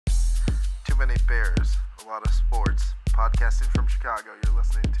Bears, a lot of sports. Podcasting from Chicago, you're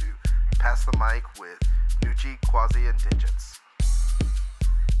listening to Pass the Mic with Nucci, Quasi, and Digits.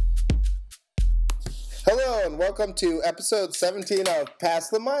 Hello and welcome to episode 17 of Pass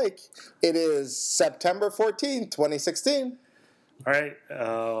the Mic. It is September 14th, 2016. All right,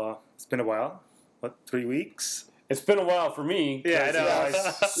 it's been a while. What, 3 weeks? It's been a while for me. Yeah, I know. You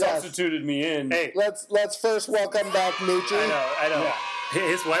guys substituted me in. Hey, Let's first welcome back Nucci. I know. Yeah.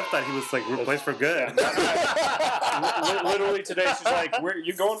 His wife thought he was like replaced for good. Literally today, she's like,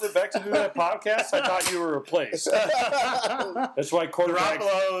 "You going back to do that podcast? I thought you were replaced." That's why quarterback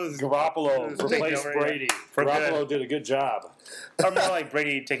Garoppolo replaced over, Brady. For Garoppolo good. did a good job. Or more like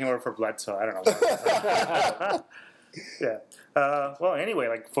Brady taking over for Bledsoe. I don't know. Yeah. Well, anyway,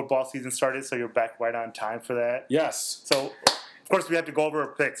 like football season started, so you're back right on time for that. Yes. So, of course, we have to go over our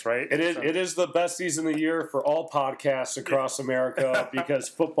picks, right? It is. So, It is the best season of the year for all podcasts across America because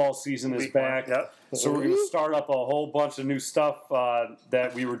football season is week one, back. Yep. So we're going to start up a whole bunch of new stuff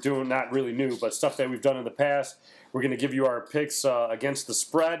that we were doing, not really new, but stuff that we've done in the past. We're going to give you our picks against the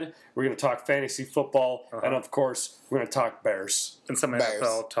spread. We're going to talk fantasy football, and of course, we're going to talk Bears. And some Bears.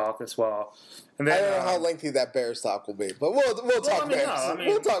 NFL talk as well. And I then, don't know how lengthy that Bears talk will be, but we'll talk Bears.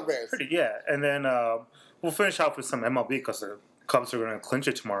 We'll talk Bears. Yeah, and then we'll finish off with some MLB because the Cubs are going to clinch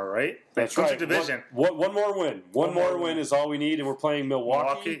it tomorrow, right? That's clinch right. the division. One more win. One more win is all we need, and we're playing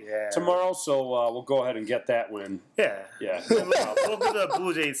Milwaukee yeah. tomorrow, so we'll go ahead and get that win. Yeah. Yeah. We'll give the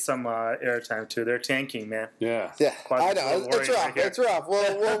Blue Jays some airtime, too. They're tanking, man. Yeah. Yeah, Quasi I know. It's rough. right here. It's rough.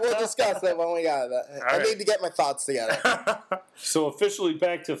 We'll discuss that when we got it. I right. need to get my thoughts together. So officially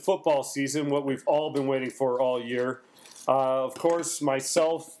back to football season, what we've all been waiting for all year. Of course,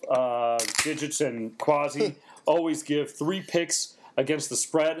 myself, Digits, and Quasi always give 3 picks against the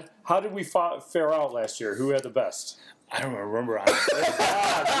spread. How did we fare out last year? Who had the best? I don't remember. Honestly.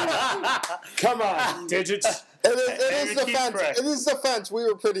 Come on, Digits. It is the keep fence. track. It is the fence. We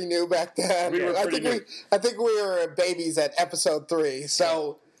were pretty new back then. We were I pretty think new. I think we were babies at episode 3.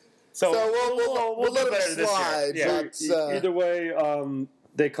 So we'll let do it better this slide. year. Yeah. But, Either way,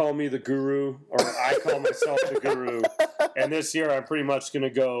 they call me the guru, or I call myself the guru. And this year, I'm pretty much going to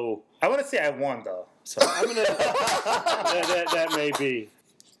go. I want to say I won, though. So I'm gonna. that may be.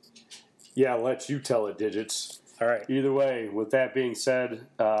 Yeah, I'll let you tell it, Digits. all right. Either way, with that being said,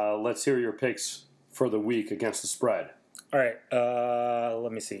 let's hear your picks for the week against the spread. All right.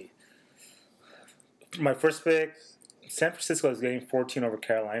 Let me see. My first pick, San Francisco is getting 14 over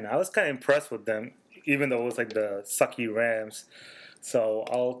Carolina. I was kind of impressed with them, even though it was like the sucky Rams. So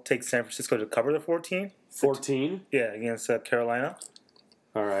I'll take San Francisco to cover the 14. 14? Yeah, against Carolina.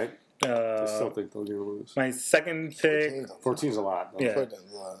 All right. I still think they're going to lose. My second pick, 14's a lot. Though.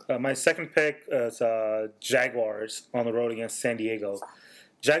 yeah. My second pick is Jaguars on the road against San Diego.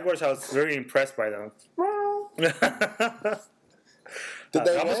 Jaguars, I was very impressed by them. Did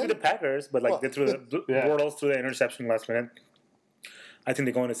they almost win? beat the Packers, but like they threw the Yeah. Bortles threw the interception last minute. I think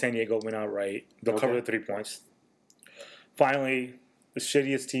they're going to San Diego, win outright. They'll cover the 3 points. Finally, the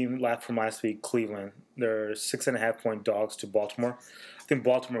shittiest team left from last week, Cleveland. They're 6.5-point dogs to Baltimore. I think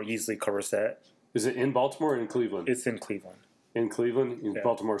Baltimore easily covers that. Is it in Baltimore or in Cleveland? It's in Cleveland. In Cleveland? Yeah.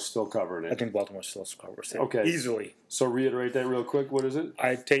 Baltimore's still covering I it. think Baltimore still covers it. Okay. Easily. So reiterate that real quick. What is it?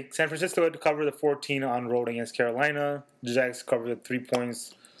 I take San Francisco to cover the 14 on road against Carolina. The Jags cover the 3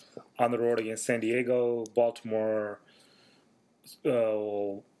 points on the road against San Diego. Baltimore,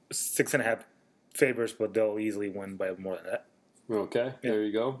 6.5 favors, but they'll easily win by more than that. Okay. There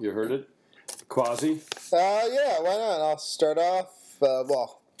you go. You heard it. Quasi? Yeah, why not? I'll start off.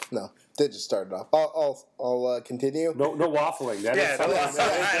 No, did just start it off. I'll continue. No waffling. That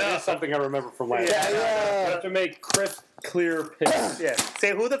is something I remember from last year. Yeah. You have to make crisp, clear picks. Yeah.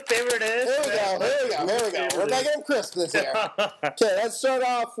 Say who the favorite is. Here we go. We're making them crisp this year. Okay, let's start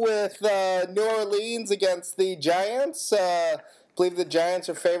off with New Orleans against the Giants. Believe the Giants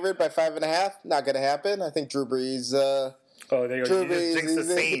are favored by 5.5. Not going to happen. I think Drew Brees. There you Drew go. You just jinxed the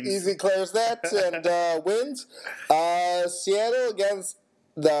Brees Saints. easy clears that and wins. Seattle against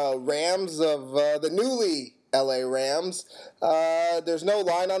the Rams of the newly LA Rams. There's no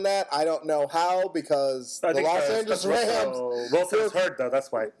line on that. I don't know how because the Los Angeles Rams. Wilson's hurt though. That's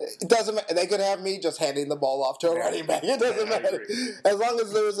why. It doesn't matter. They could have me just handing the ball off to a running back. It doesn't matter. As long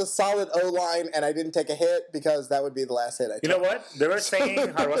as there was a solid O-line and I didn't take a hit because that would be the last hit I took. You know what? They were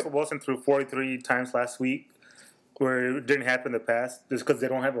saying how Russell Wilson threw 43 times last week, where it didn't happen in the past. Just because they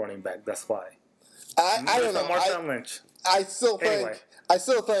don't have a running back. That's why. I don't know. Marshawn Lynch. I still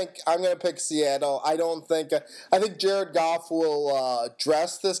think I'm going to pick Seattle. I think Jared Goff will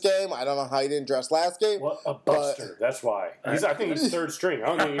dress this game. I don't know how he didn't dress last game. Well, a buster. That's why. I think he's third string.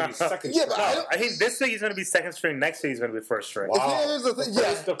 I don't think he's second string. But I think this week he's going to be second string. Next week he's going to be first string. Wow. Here's the thing.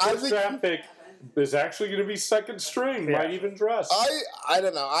 The first draft pick is actually going to be second string. Yeah. Might even dress. I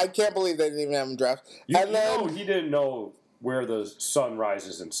don't know. I can't believe they didn't even have him draft. He didn't know where the sun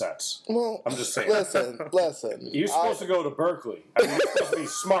rises and sets. Well, I'm just saying. Listen. You're supposed to go to Berkeley. You're supposed to be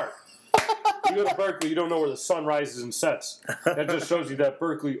smart. You go to Berkeley, you don't know where the sun rises and sets. That just shows you that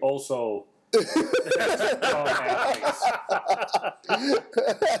Berkeley also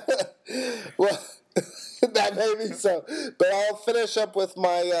well, that may be so. But I'll finish up with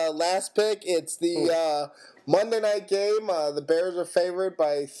my last pick. It's the Monday night game. The Bears are favored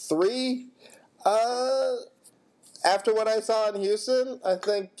by 3. After what I saw in Houston, I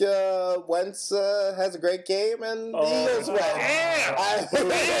think Wentz has a great game, and the Eagles win.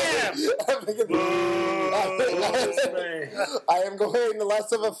 I am going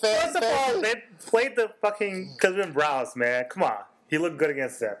less of a fan. First of all, they played the fucking Cleveland Browns, man. Come on. He looked good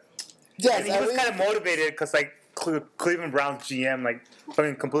against them. Yes, and he was kind of motivated because, like, Cleveland Browns GM, like,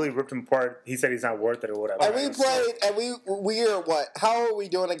 fucking completely ripped him apart. He said he's not worth it or whatever. And we played, and we are what? How are we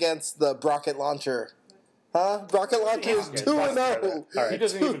doing against the Rocket Launcher? Huh? Rocket Launcher is 2-0. He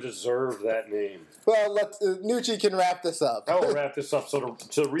doesn't even deserve that name. Well, Nucci can wrap this up. I will wrap this up. So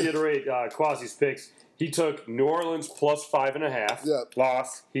to reiterate Quasi's picks, he took New Orleans plus 5.5. Yep.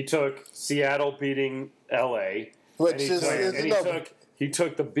 Loss. He took Seattle beating L.A. Which he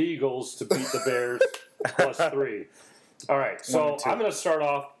took the Beagles to beat the Bears plus 3. All right, so I'm going to start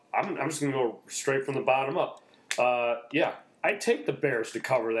off. I'm just going to go straight from the bottom up. I take the Bears to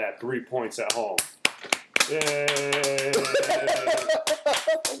cover that 3 points at home. Yay!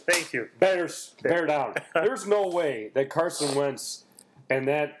 Thank you. Bears, bear down. There's no way that Carson Wentz and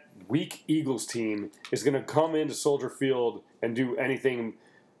that weak Eagles team is going to come into Soldier Field and do anything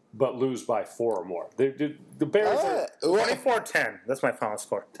but lose by 4 or more. The Bears are 24-10. That's my final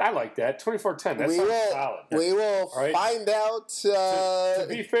score. I like that. 24-10. That sounds solid. We will find out. To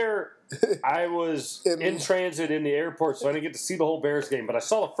be fair, I was in transit in the airport, so I didn't get to see the whole Bears game, but I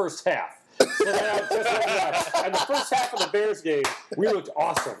saw the first half. And the first half of the Bears game, we looked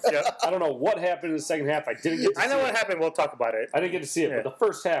awesome. Yep. I don't know what happened in the second half. I didn't get to see it. I know what happened. We'll talk about it. I didn't get to see it, but the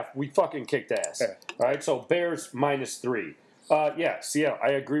first half, we fucking kicked ass. Yeah. All right, so Bears minus 3. Seattle. I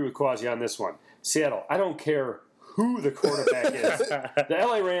agree with Quasi on this one. Seattle, I don't care who the quarterback is. The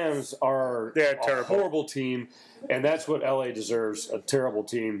LA Rams are a horrible team, and that's what LA deserves, a terrible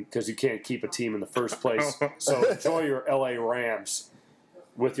team, because you can't keep a team in the first place. So enjoy your LA Rams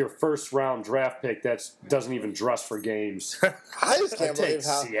with your first-round draft pick that doesn't even dress for games. I just can't believe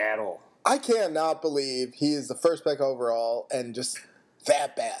how Seattle. I cannot believe he is the first pick overall and just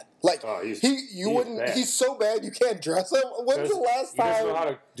that bad. Like he's so bad you can't dress him. When's the last time? He doesn't know how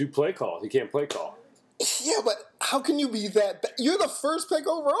to do play call. He can't play call. Yeah, but how can you be that bad? You're the first pick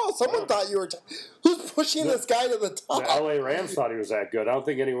overall. Someone thought you were. Who's pushing this guy to the top? The LA Rams thought he was that good. I don't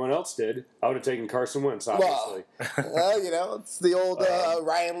think anyone else did. I would have taken Carson Wentz, obviously. Well, it's the old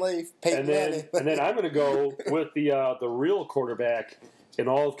Ryan Leaf, Peyton Manning. And then I'm going to go with the real quarterback in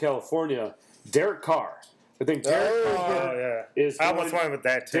all of California, Derek Carr. I think Derek Carr is. I almost went with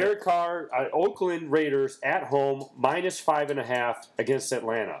that too. Derek Carr, Oakland Raiders at home minus 5.5 against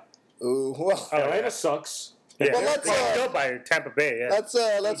Atlanta. Ooh, well, Atlanta sucks. Yeah, well, let's go by Tampa Bay. Yeah. Let's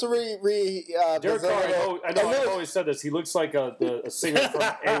Derek Carr. I know I've always said this. He looks like a singer from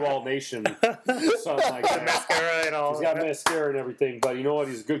AWOL Nation, something like that. Mascara and all. He's got mascara and everything, but you know what?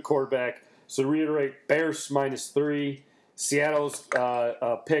 He's a good quarterback. So to reiterate, Bears minus 3, Seattle's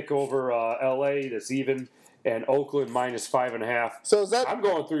pick over LA that's even, and Oakland minus 5.5. So is that? I'm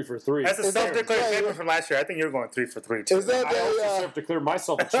going 3 for 3. That's a self-declared champion from last year. I think you're going 3 for 3 too. Is that I also have to declare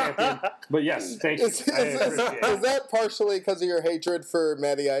myself a champion, but yes, thank you. Is that partially because of your hatred for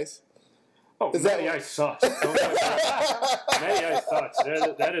Matty Ice? Oh, Matty Ice sucks. Matty Ice sucks.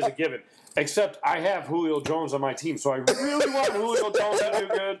 That is a given. Except I have Julio Jones on my team, so I really want Julio Jones to do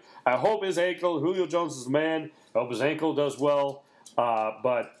good. I hope his ankle. Julio Jones is the man. I hope his ankle does well.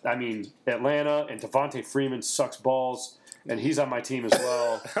 But, I mean, Atlanta and Devontae Freeman sucks balls, and he's on my team as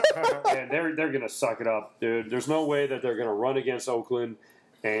well. And they're going to suck it up, dude. There's no way that they're going to run against Oakland,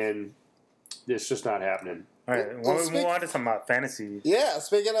 and it's just not happening. All right, we'll move on to some fantasy. Yeah,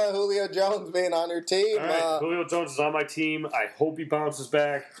 speaking of Julio Jones being on your team. All right, Julio Jones is on my team. I hope he bounces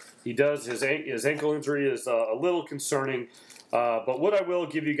back. He does. His ankle injury is a little concerning. But what I will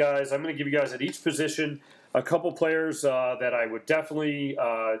give you guys, I'm going to give you guys at each position a couple players that I would definitely,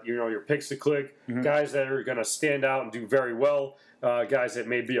 your picks to click, guys that are going to stand out and do very well, guys that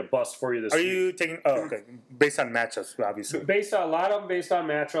may be a bust for you this week. Are you taking? Oh, okay. Based on matchups, obviously. Based on a lot of them, based on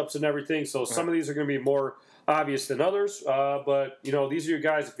matchups and everything. So some of these are going to be more obvious than others. But these are your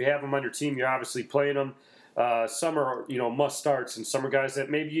guys. If you have them on your team, you're obviously playing them. Some are must starts, and some are guys that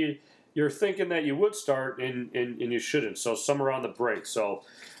maybe you're thinking that you would start and you shouldn't. So some are on the break. So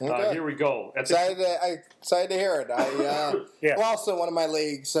here we go. Excited to hear it. I'm also in one of my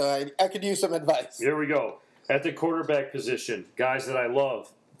leagues, so I could use some advice. Here we go. At the quarterback position, guys that I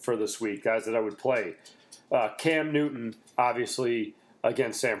love for this week, guys that I would play. Cam Newton, obviously,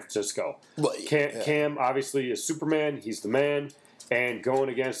 against San Francisco. Cam, obviously, is Superman. He's the man. And going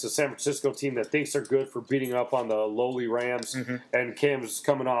against the San Francisco team that thinks they're good for beating up on the lowly Rams. And Cam's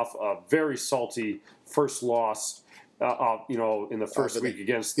coming off a very salty first loss, in the first week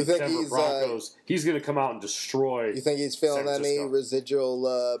against the Denver Broncos. He's going to come out and destroy. You think he's feeling any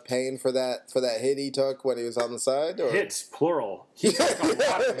residual pain for that hit he took when he was on the side? Or? Hits, plural. He took a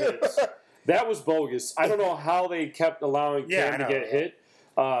lot of hits. That was bogus. I don't know how they kept allowing Cam to get hit.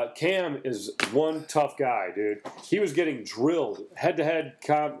 Cam is one tough guy, dude. He was getting drilled head-to-head,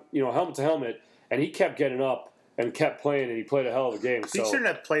 helmet to helmet, and he kept getting up and kept playing, and he played a hell of a game. He shouldn't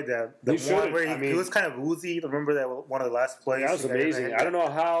have played that. The one where he was kind of woozy. Remember that one of the last plays? That was amazing. I don't know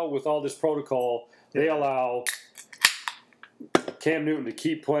how, with all this protocol, they allow Cam Newton to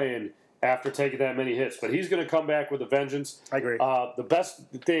keep playing after taking that many hits. But he's going to come back with a vengeance. I agree. The best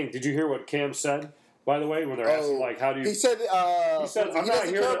thing, did you hear what Cam said? By the way, when they're asking, how do you... He said, I'm not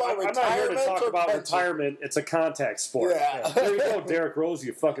here to talk about retirement. It's a contact sport. Yeah. There you go, Derrick Rose,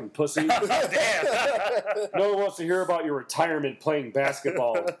 you fucking pussy. Damn. No one wants to hear about your retirement playing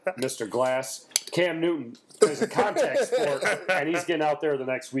basketball, Mr. Glass. Cam Newton is a contact sport, and he's getting out there the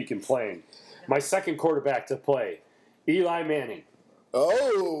next week and playing. My second quarterback to play, Eli Manning.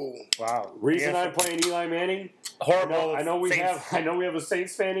 Oh, wow! Reason I'm playing Eli Manning. Horrible. I know we have a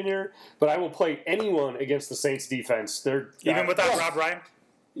Saints fan in here, but I will play anyone against the Saints defense. Even without Rob Ryan.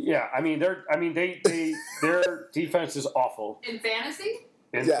 Yeah, their defense is awful in fantasy.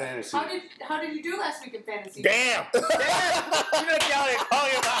 In fantasy. How did you do last week in fantasy? Damn! You're gonna call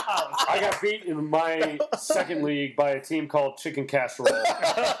you out. I got beat in my second league by a team called Chicken Casserole.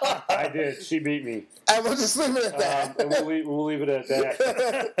 I did. She beat me. And we'll just leave it at that. And we'll leave it at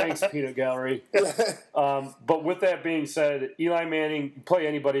that. Thanks, Peanut Gallery. But with that being said, Eli Manning, play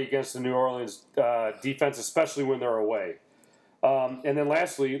anybody against the New Orleans defense, especially when they're away. And then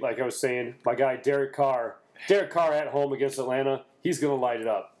lastly, like I was saying, my guy Derek Carr. Derek Carr at home against Atlanta, he's going to light it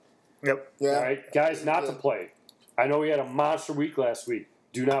up. Yep. Yeah. All right, guys, not to play. I know he had a monster week last week.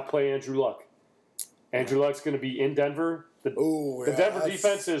 Do not play Andrew Luck. Andrew Luck's going to be in Denver. The Denver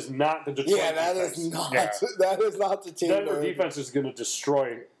defense is not the Detroit defense. That is not the team. Denver defense is going to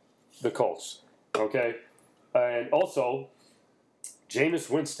destroy the Colts. Okay? And also, Jameis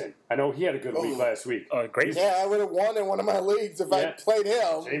Winston. I know he had a good week last week. Great. Yeah, I would have won in one of my leagues if I played him.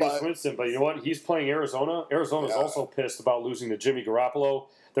 Jameis Winston, but you know what? He's playing Arizona. Arizona's also pissed about losing to Jimmy Garoppolo.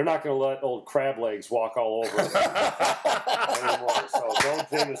 They're not going to let old crab legs walk all over them anymore. So don't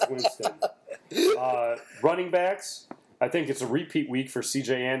Jameis Winston. Running backs, I think it's a repeat week for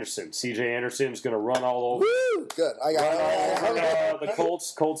C.J. Anderson. C.J. Anderson's going to run all over. Woo! Good. I got the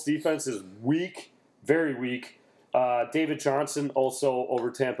Colts. Colts defense is weak, very weak. David Johnson also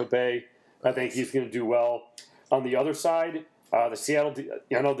over Tampa Bay. I think he's going to do well. On the other side, the Seattle.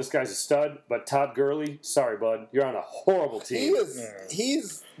 I know this guy's a stud, but Todd Gurley. Sorry, bud, you're on a horrible team.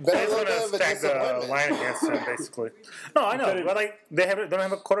 He's been a little bit of a disappointment. Line against him, basically. No, I know, but they don't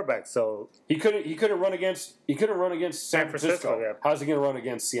have a quarterback, so he couldn't run against San Francisco. Yeah. How's he going to run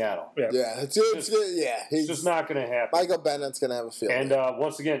against Seattle? Yeah, it's just not going to happen. Michael Bennett's going to have a field. And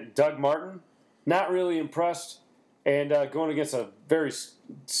once again, Doug Martin, not really impressed. And going against a very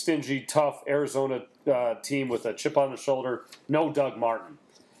stingy, tough Arizona team with a chip on the shoulder, no Doug Martin.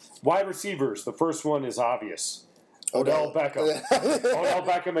 Wide receivers, the first one is obvious. Odell Beckham. Odell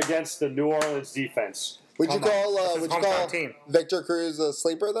Beckham against the New Orleans defense. Would you call Victor Cruz a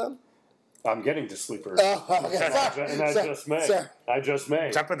sleeper then? I'm getting to sleepers. And I just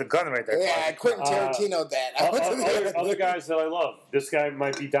may. Jumping the gun right there. Yeah, Quentin Tarantino that. Other guys that I love. This guy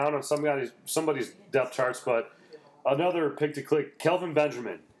might be down on somebody's depth charts, but another pick to click, Kelvin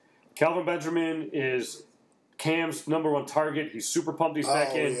Benjamin. Kelvin Benjamin is Cam's number one target. He's super pumped he's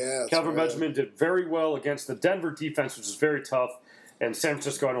back in. Yeah, Kelvin Benjamin did very well against the Denver defense, which is very tough. And San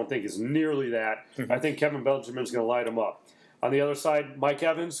Francisco, I don't think, is nearly that. I think Kevin Benjamin's going to light him up. On the other side, Mike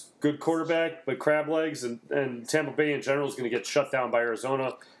Evans, good quarterback, but crab legs, and Tampa Bay in general is going to get shut down by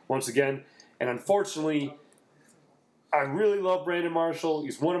Arizona once again. And unfortunately, I really love Brandon Marshall.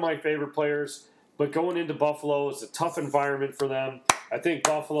 He's one of my favorite players. But going into Buffalo is a tough environment for them. I think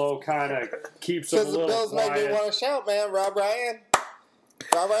Buffalo kind of keeps them a Because the little Bills make me quiet. want to shout, man. Rob Ryan.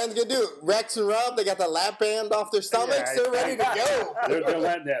 Rob Ryan's going to do it. Rex and Rob, they got the lap band off their stomachs. They're ready to go. They're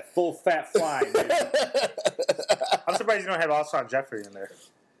letting that full fat fly. Man. I'm surprised you don't have Alshon Jeffrey in there.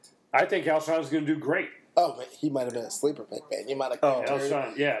 I think Alshon's going to do great. Oh, man, he might have been a sleeper pick, man. You might have.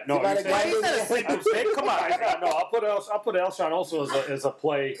 Alshon, yeah, no, You might you're have saying- gone to the- I'm saying, come on, no, I'll put Alshon also as a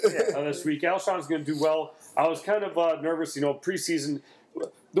play this week. Alshon's going to do well. I was kind of nervous, preseason.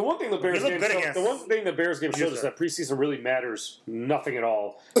 The one thing the Bears game showed us that preseason really matters nothing at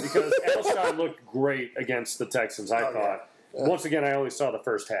all because Alshon looked great against the Texans. I thought. Yeah. Once again, I only saw the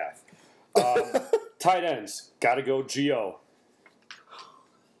first half. Tight ends, got to go Gio.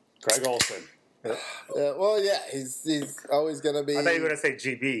 Greg Olsen. Yeah, well, yeah, he's always going to be. I thought you were going to say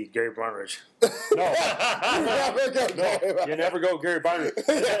GB, Gary Barnidge. No. You never go Gary Barnidge.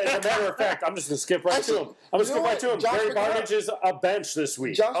 As a matter of fact, I'm just going to skip right to him. Gary Barnidge is a bench this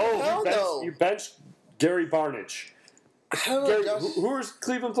week. You benched Gary Barnidge. I don't know, Who is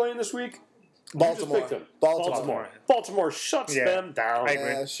Cleveland playing this week? Baltimore. You just picked them. Baltimore. Baltimore shuts them down. I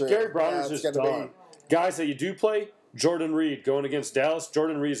agree. Yeah, sure. Gary Barnidge it's is gonna done. Guys that you do play, Jordan Reed going against Dallas.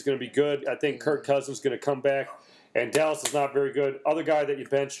 Jordan Reed is going to be good. I think Kirk Cousins is going to come back, and Dallas is not very good. Other guy that you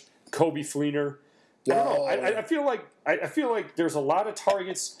bench, Kobe Fleener. I don't know. I feel like there's a lot of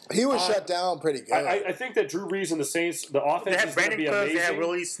targets. He was shut down pretty good. I think that Drew Brees and the Saints, the They offense have is going to Brandon be Cooks, amazing. they have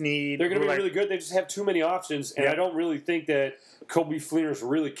Willie Snead. They're going to be really good. They just have too many options, and I don't really think that Kobe Fleener's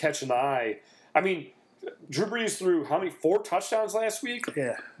really catching the eye. I mean, Drew Brees threw how many? 4 touchdowns last week?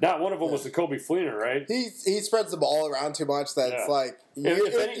 Yeah. Not one of them was to Kobe Fleener, right? He spreads the ball around too much that it's like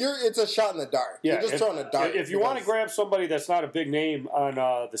it's a shot in the dark. Yeah, You're just throwing a dart. If you want to grab somebody that's not a big name on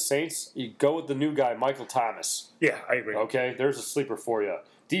the Saints, you go with the new guy, Michael Thomas. Yeah, I agree. Okay, there's a sleeper for you.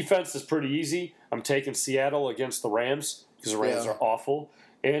 Defense is pretty easy. I'm taking Seattle against the Rams because the Rams are awful.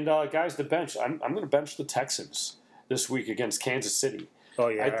 And guys, the bench. I'm going to bench the Texans this week against Kansas City. Oh,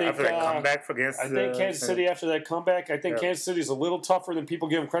 yeah. I think, after that comeback against I think Kansas City after that comeback, I think Kansas City is a little tougher than people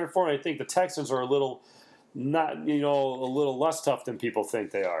give them credit for, and I think the Texans are a little less tough than people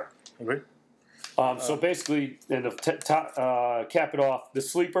think they are. Agree. So basically, and to cap it off, the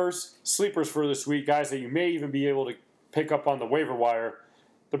sleepers for this week, guys that you may even be able to pick up on the waiver wire,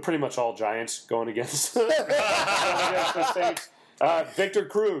 they're pretty much all Giants going against the Saints. Victor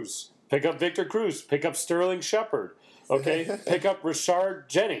Cruz. Pick up Victor Cruz. Pick up Sterling Shepard. Okay? Pick up Rashard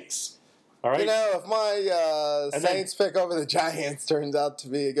Jennings. All right? If my Saints pick over the Giants turns out to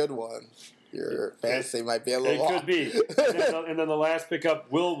be a good one, your fantasy might be a little off. It could be. And then the last pickup,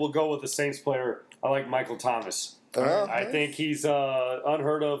 we'll go with the Saints player. I like Michael Thomas. I think he's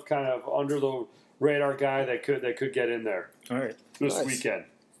unheard of, kind of under the radar guy that could get in there. All right. This weekend.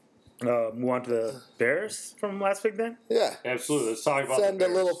 Move on to the Bears from last week then? Yeah. Absolutely. Let's talk about Send the a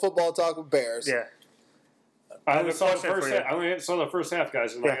Bears. little football talk with Bears. Yeah. I have only a saw the question first for you. half. I only saw the first half,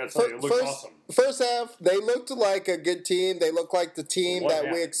 guys, and I got to tell you, it looked awesome. First half, they looked like a good team. They looked like the team What that we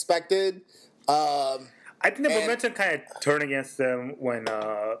happened? expected. I think the momentum kind of turned against them when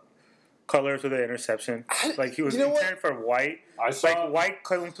Cutler threw the interception. Like, he was intended for White. I saw White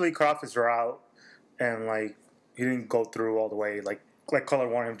completely cut off his route, and, he didn't go through all the way like Cutler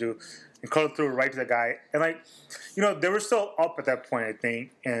wanted him to. And Cutler threw it right to the guy. And, they were still up at that point, I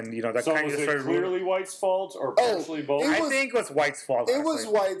think. And, that So kind was of it started clearly White's fault or partially both? I think it was White's fault. It was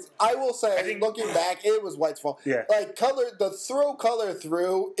White's. I will say, looking back, it was White's fault. Yeah. The throw Cutler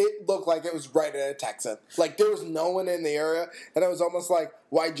threw, it looked like it was right at a Texan. There was no one in the area, and it was almost like,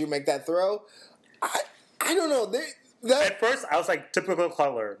 why'd you make that throw? I don't know. At first, I was like, typical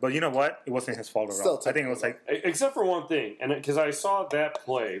Cutler. But you know what? It wasn't his fault at all. I think it was Except for one thing, and because I saw that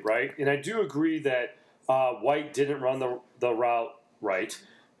play, right? And I do agree that White didn't run the route right,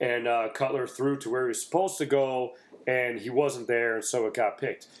 and Cutler threw to where he was supposed to go, and he wasn't there, and so it got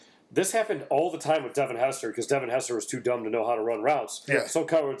picked. This happened all the time with Devin Hester because Devin Hester was too dumb to know how to run routes, so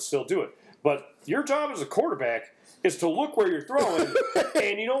Cutler would still do it. But your job as a quarterback is to look where you're throwing,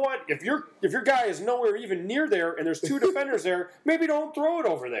 and you know what? If your guy is nowhere even near there, and there's 2 defenders there, maybe don't throw it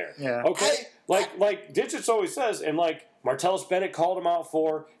over there. Yeah. Okay. Like Digits always says, and like Martellus Bennett called him out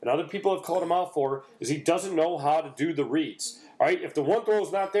for, and other people have called him out for, is he doesn't know how to do the reads. All right. If the one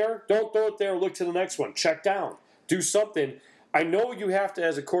throw's not there, don't throw it there. Look to the next one. Check down. Do something. I know you have to,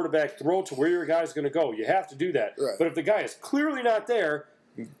 as a quarterback, throw to where your guy's going to go. You have to do that. Right. But if the guy is clearly not there,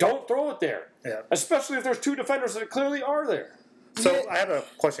 don't throw it there. Yeah. Especially if there's 2 defenders that clearly are there. So I have a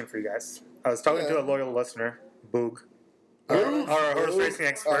question for you guys. I was talking to a loyal listener, Boog, our horse racing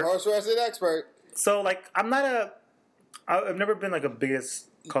expert. Our horse racing expert. So, I'm not a I've never been like a biggest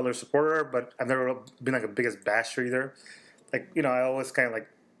Cutler supporter, but I've never been like a biggest basher either. Like, I always kind of like,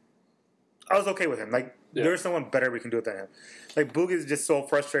 I was okay with him. Like, there's someone better we can do it than him. Like, Boog is just so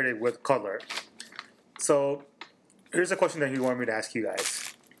frustrated with Cutler. So, here's a question that he wanted me to ask you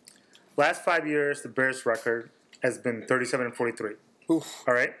guys. Last 5 years, the Bears' record has been 37-43. Oof.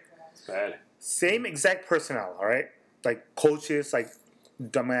 All right? Bad. Same exact personnel, all right? Like, coaches, like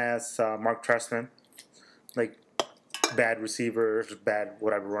dumbass Mark Trestman. Like, bad receivers, bad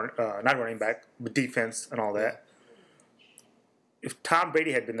whatever, not running back, but defense and all that. If Tom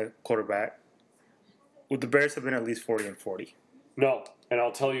Brady had been the quarterback, would the Bears have been at least 40-40? No, and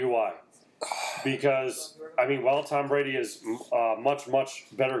I'll tell you why. Because, while Tom Brady is a much, much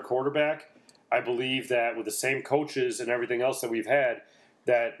better quarterback, I believe that with the same coaches and everything else that we've had,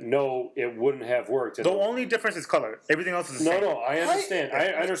 that no, it wouldn't have worked. The only difference is color. Everything else is the same. No, I understand. I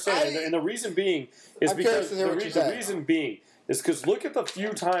understand. And the reason being is because the reason being is because look at the few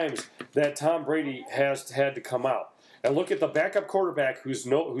times that Tom Brady has had to come out. And look at the backup quarterback who's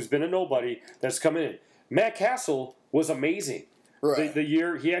been a nobody that's come in. Matt Castle was amazing. Right. The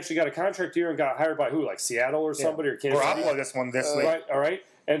year he actually got a contract year and got hired by who, like Seattle or somebody or Kansas City. Garoppolo just won this week. Right. All right.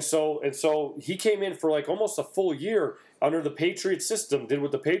 And so he came in for like almost a full year under the Patriots system, did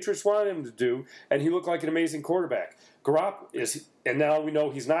what the Patriots wanted him to do, and he looked like an amazing quarterback. And now we know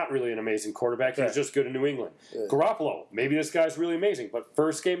he's not really an amazing quarterback. He's just good in New England. Yeah. Garoppolo, maybe this guy's really amazing, but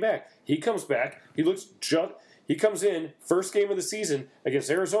first game back, he comes back. He comes in first game of the season against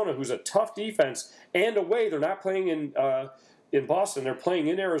Arizona, who's a tough defense, and away they're not playing in Boston, they're playing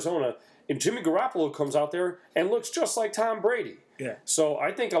in Arizona. And Jimmy Garoppolo comes out there and looks just like Tom Brady. Yeah. So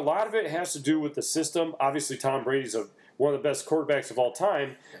I think a lot of it has to do with the system. Obviously, Tom Brady's one of the best quarterbacks of all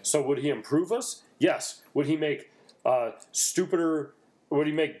time. So would he improve us? Yes. Would he make Would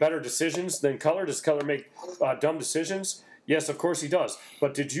he make better decisions than Cutler? Does Cutler make dumb decisions? Yes, of course he does.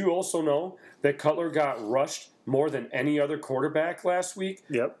 But did you also know that Cutler got rushed more than any other quarterback last week?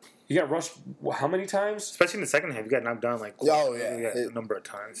 Yep. He got rushed how many times? Especially in the second half, he got knocked down a number of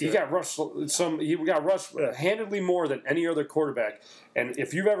times. He got rushed handedly more than any other quarterback. And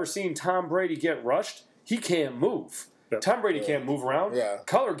if you've ever seen Tom Brady get rushed, he can't move. Yep. Tom Brady can't move around. Yeah.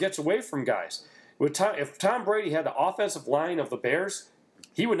 Cutler gets away from guys. If Tom Brady had the offensive line of the Bears,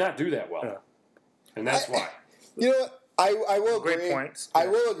 he would not do that well. Yeah. And that's why. You know what? I will agree. Great points. I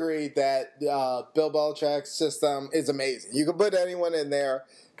will agree that Bill Belichick's system is amazing. You can put anyone in there.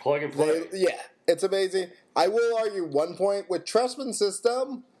 Plug and play. It's amazing. I will argue one point with Trestman's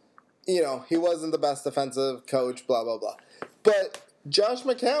system. He wasn't the best defensive coach. Blah blah blah. But Josh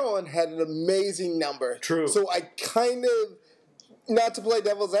McCown had an amazing number. True. So I kind of, not to play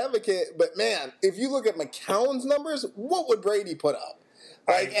devil's advocate, but man, if you look at McCown's numbers, what would Brady put up?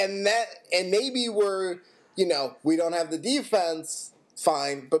 And maybe we're. We don't have the defense,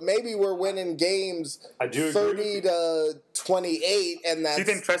 fine, but maybe we're winning games 30-28, and that's... Do you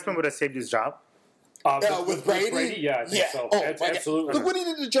think Trestman would have saved his job? With Brady? Yeah, I think so. Absolutely. Look what he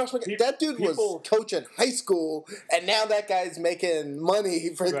did to Josh McCown. That dude was coaching high school, and now that guy's making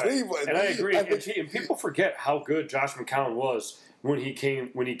money for Cleveland. And I agree. And people forget how good Josh McCown was when he came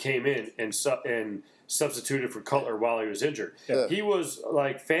in and substituted for Cutler while he was injured. Yeah. He was,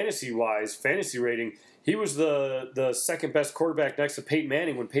 like, fantasy rating... He was the second best quarterback next to Peyton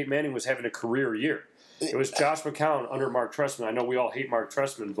Manning when Peyton Manning was having a career year. It was Josh McCown under Mark Trestman. I know we all hate Mark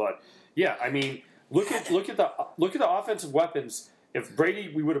Trestman, but yeah, look at the offensive weapons. If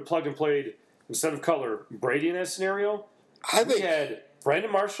Brady, we would have plugged and played instead of Cutler, Brady in that scenario. We had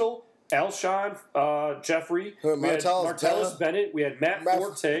Brandon Marshall, Alshon Jeffrey, we had Martellus Bennett, we had Matt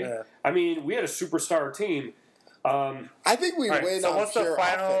Forte. Yeah. We had a superstar team. I think we win. So what's the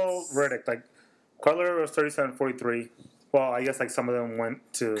final offense. verdict? Cutler was 37-43. Well, I guess some of them went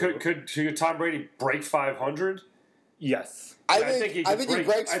to... Could Tom Brady break 500? Yes. I think he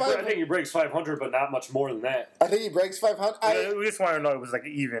breaks 500. I think he breaks 500, but not much more than that. I think he breaks 500. We just want to know it was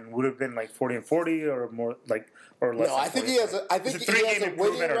even. Would it have been 40-40 or more or less? No, I think he has a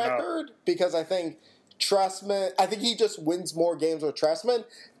winning record because I think Trestman. I think he just wins more games with Trestman,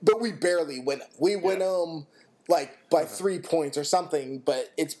 but we barely win them. We win them. By 3 points or something,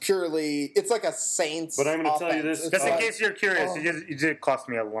 but it's like a Saints. But I'm going to tell you this, just in case you're curious, you did cost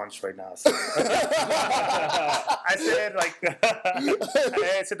me a lunch right now. So. I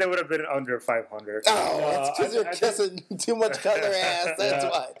said they would have been under 500. Oh, that's because you're kissing too much Cutler ass. That's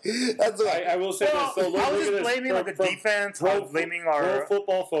why. That's why. I will say this. So I was just blaming the defense. I was blaming our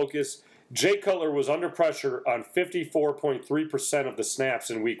Football Focus. Jay Cutler was under pressure on 54.3% of the snaps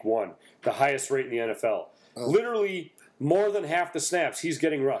in Week 1, the highest rate in the NFL. Literally more than half the snaps, he's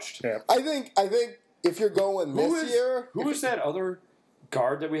getting rushed. Yeah. I think if you're going this year, Who is that other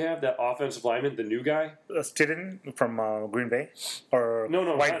guard that we have? That offensive lineman, the new guy? Stidham from Green Bay? Or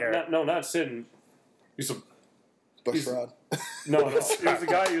No, white hair? not Sidden. He's a Bushrod. no. He was the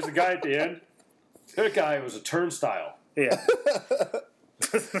guy. He was the guy at the end. That guy was a turnstile. Yeah.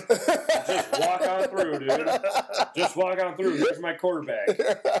 Just walk on through, dude. Just walk on through. Here's my quarterback.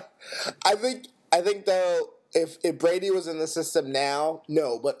 I think though, if Brady was in the system now,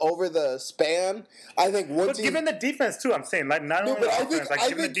 no, but over the span, I think once But given the defense, too, I'm saying. Like, not no, only but the offense, like,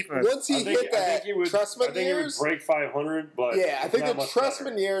 given the defense. once he hit that Trustman years, he would break 500, but yeah, I think the not much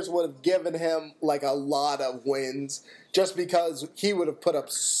Trustman better. years would have given him like a lot of wins just because he would have put up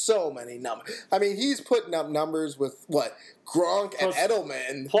so many numbers. I mean, he's putting up numbers with what Gronk Plus- and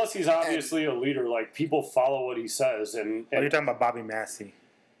Edelman. Plus, he's obviously a leader. Like, people follow what he says. And Are you talking about Bobby Massey?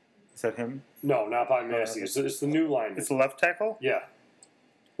 Is that him? no, not by Massey. It's the new lineman. It's the left tackle? Yeah.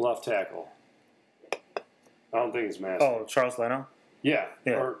 Left tackle. I don't think it's Massey. Oh, Charles Leno? Yeah.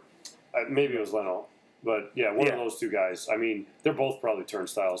 Yeah. Or maybe it was Leno. But, yeah, one Yeah. of those two guys. I mean, they're both probably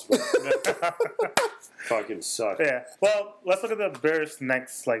turnstiles, but fucking suck. Yeah. Well, let's look at the Bears'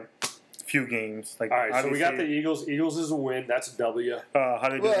 next, like, few games. Like, All right, so we got the obviously, Eagles. Eagles is a win. That's a W. how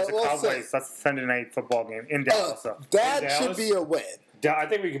do they do Well, against the we'll Cowboys? see. That's a Sunday night football game in Dallas. So. That In should Dallas? be a win. I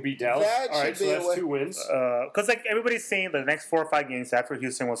think we could beat Dallas. That All right, should so be a that's win. 2 wins. Because like everybody's saying the next 4 or 5 games after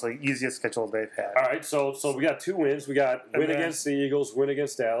Houston was like easiest schedule they've had. All right, so we got 2 wins. We got And win then- against the Eagles, win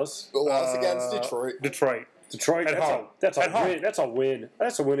against Dallas. Loss against Detroit. Detroit. Detroit, At home. that's a At home. win. That's a win.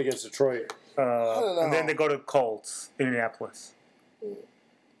 That's a win against Detroit. don't know. And then they go to Colts, Indianapolis.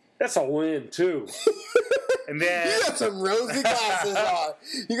 That's a win too. And You then got some rosy glasses on.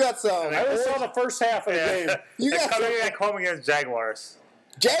 You got some. I only saw the first half of the game. You they're got coming some. back home against Jaguars.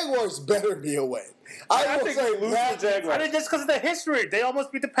 Jaguars better be a win. I will think say we lose that- to the Jaguars. I mean, just because of the history, they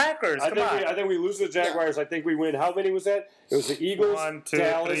almost beat the Packers. Come on. I think we lose to the Jaguars. I think we win. How many was that? It was the Eagles, 1, 2,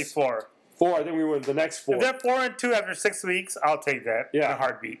 Dallas, 3, 4. 4. I think we win the next 4. If they're 4-2 after 6 weeks, I'll take that in Yeah. a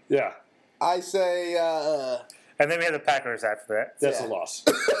heartbeat. Yeah, I say. And then we have the Packers after that. that's Yeah. a loss.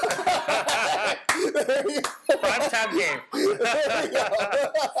 There you go. Primetime game. There you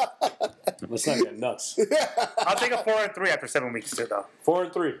go. Let's not get nuts. I'll take a 4-3 after 7 weeks too, though.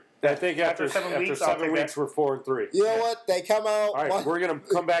 4-3. I think after After 7 after weeks, I'll 7 take weeks, that. we're 4-3. You know what? They come out. All right, we're gonna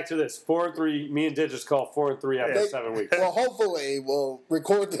come back to this. 4-3. Me and Digits call 4-3 after Yeah. 7 weeks. Well, hopefully we'll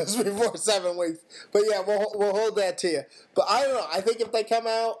record this before 7 weeks. But yeah, we'll hold that to you. But I don't know. I think if they come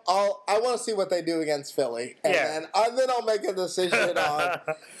out, I want to see what they do against Philly, and Yeah. then I'll make a decision on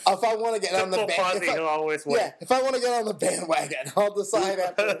if I want to get on the Typical Fozzie, he'll always win. yeah, if I want to get on the bandwagon, I'll decide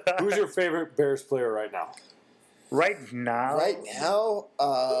after. Who's your favorite Bears player right now? Right now, Right now,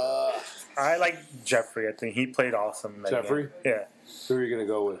 I like Jeffrey. I think he played awesome. in that Jeffrey? game. Yeah. Who are you gonna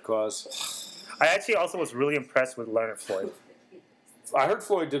go with, Cause? I actually also was really impressed with Leonard Floyd. I heard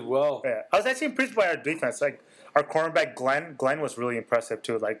Floyd did well. Yeah. I was actually impressed by our defense. Like our cornerback Glenn was really impressive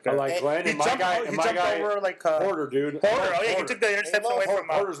too. Like I like Glenn he and my jumped, guy. he And my jumped guy over like Porter, dude. Porter. Oh yeah, he took the interception away from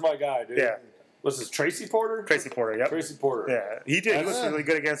Porter's my guy, dude. yeah. What's this? Tracy Porter. Tracy Porter. Yep. Tracy Porter. Yeah, he did. He was really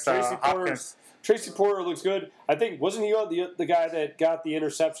good against Tracy Porter. Hopkins. Tracy Porter looks good. I think wasn't he the guy that got the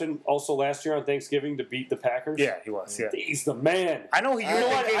interception also last year on Thanksgiving to beat the Packers? Yeah, he was. Yeah, He's the man. I know who You know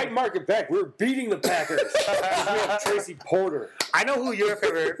what? I'd mark it back. We're beating the Packers. we have Tracy Porter. I know who your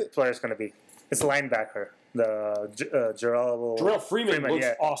favorite player is going to be. It's linebacker, the Jarrell Freeman looks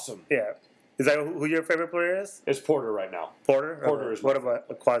yeah. awesome. Yeah, is that who your favorite player is? It's Porter right now. Porter. Porter is What about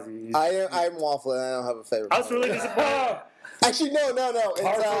Quasi? I'm waffling. I don't have a favorite. I was really disappointed. Actually, no. It's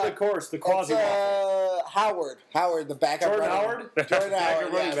Par for the course, the quasi. Howard, the backup. Jordan running Howard? back. Jordan Backup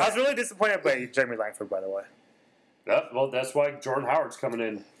Howard. running Yeah. back. I was really disappointed by Jeremy Langford, by the way. Well, that's why Jordan Howard's coming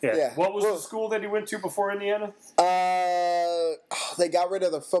in. Yeah. Yeah. What was Well, the school that he went to before Indiana? They got rid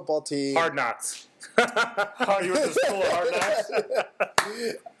of the football team. Hard Knocks. Oh, you went to school of Hard Knocks?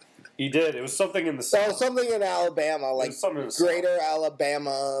 He did. It was something in the So South. something in Alabama, like was something in the South. Greater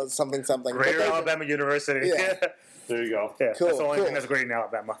Alabama, something. But Greater they- Alabama University. Yeah. There you go. Yeah, Cool, that's the only cool. thing that's great in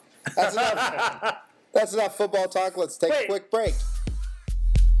Alabama. That's enough. That's enough football talk. Let's take Wait. a quick break.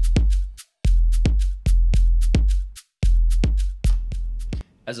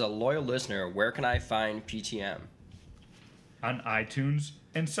 As a loyal listener, where can I find PTM? On iTunes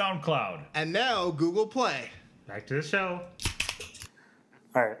and SoundCloud. And now Google Play. Back to the show.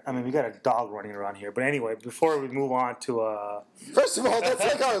 All right. I mean, we got a dog running around here, but anyway, before we move on to First of all, that's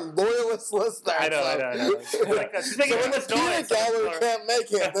like our loyalist listener. I know. Like, she's making So when the this noise. peanut gallery can't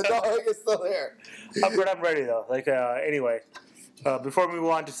make it, the dog is still there. I'm ready though. Like anyway, before we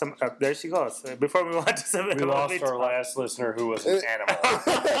move on to some, there she goes. Before we move on to some, We lost our last listener who was an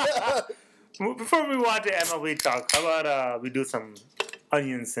animal. Before we watch the MLB talk, how about we do some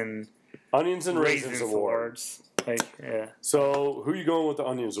onions and Raisins Award. awards? Like, yeah. So, who are you going with the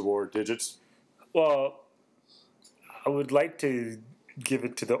Onions Award, Digits? Well, I would like to give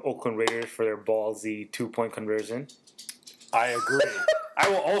it to the Oakland Raiders for their ballsy 2-point conversion. I agree. I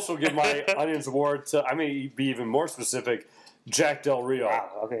will also give my Onions Award to, I may be even more specific, Jack Del Rio,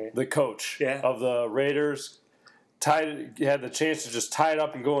 Okay. the coach Yeah. of the Raiders. Had the chance to just tie it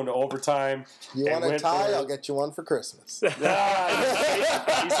up and go into overtime. You and want a went tie? for- I'll get you one for Christmas. He said, "You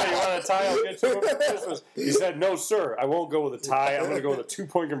want a tie? I'll get you one for Christmas." He said, "No, sir. I won't go with a tie. I'm going to go with a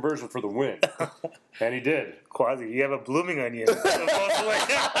 2-point conversion for the win." And he did. Quasi, you have a blooming onion.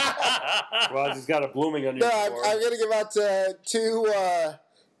 Well, he's got a blooming onion. No, I'm award. going to give out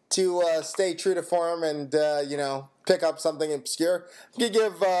to stay true to form and pick up something obscure. I'm going to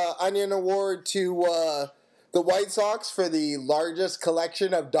give Onion Award to the White Sox for the largest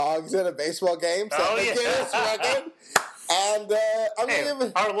collection of dogs in a baseball game. So Oh, the yeah. Guinness record. And I'm Hey, going to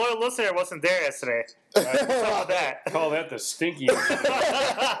give our loyal listener wasn't there yesterday. What's up with that? Call that the stinky. And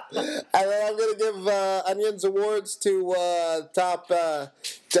then I'm going to give Onions Awards to top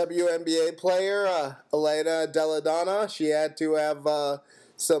WNBA player, Elena Deladonna. She had to have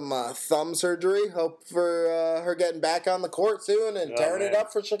some thumb surgery. Hope for her getting back on the court soon and tearing it man.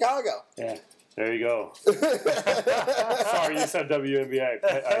 up for Chicago. Yeah. There you go. Sorry, you said WNBA.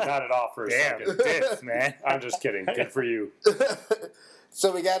 I nodded off for a Damn, second. this, man. I'm just kidding. Good for you.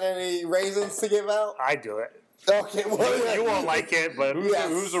 So we got any raisins to give out? I do it. Okay, well, You won't like it, but Yes.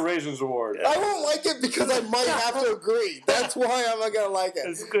 Who's the Raisins Award? I won't like it because I might have to agree. That's why I'm not going to like it.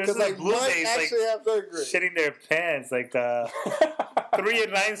 It's Because I like Blue might Jays, like, actually have to agree. shitting their pants. Like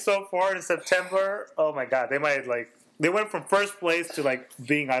 3-9 so far in September. Oh my god, they might they went from first place to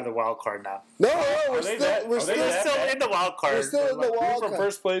being out of the wild card now. No, we're Are they still, that- we're are they still, They're that still in the wild card. we're still in the Went wild from card.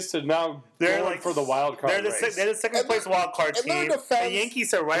 first place to now going for the wild card They're the, race. they're the second And place they're- wild card in their team. defense- The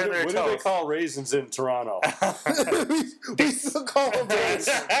Yankees are right on their What do they toes. call raisins in Toronto? we still call them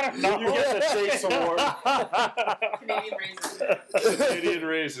raisins. I don't know. You get the Chase Award. Canadian raisins. Canadian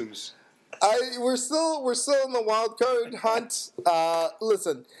raisins. We're still in the wild card hunt.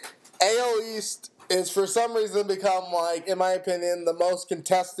 Listen, AL East is for some reason become in my opinion, the most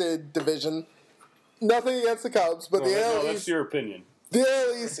contested division. Nothing against the Cubs, but the AL that's East, your opinion. the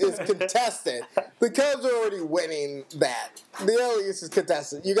AL East is contested. The Cubs are already winning that. The AL East is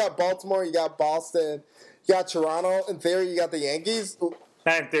contested. You got Baltimore, you got Boston, you got Toronto. In theory, you got the Yankees.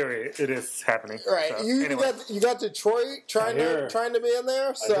 Not in theory, it is happening. Right, So, you anyway. got Detroit trying hear- to be in there. I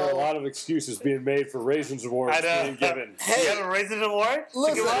heard a So lot of excuses being made for raisins awards I know. being given. Hey, You have a Raisin Award to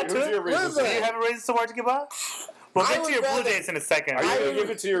listen, give out Who's to? your Raisins listen. Do you have a Raisin Award to give out? We'll I get to would your rather- Blue Jays in a second. Are you I going to would- give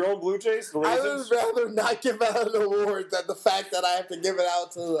it to your own Blue Jays, the I raisins? would rather not give out an award than the fact that I have to give it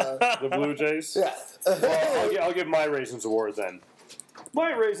out to the The Blue Jays? yeah. Well, I'll give my Raisins Award then.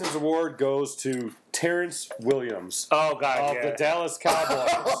 My Raisins Award goes to Terrence Williams Oh god, of yeah. the Dallas Cowboys.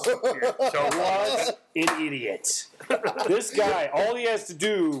 So Was an idiot. This guy, all he has to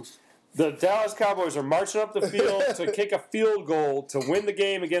do, the Dallas Cowboys are marching up the field to kick a field goal to win the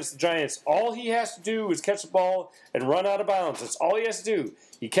game against the Giants. All he has to do is catch the ball and run out of bounds. That's all he has to do.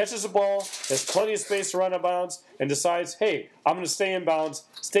 He catches the ball, has plenty of space to run out of bounds, and decides, hey, I'm going to stay in bounds,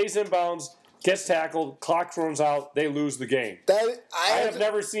 stays in bounds, gets tackled, clock runs out, they lose the game. That I have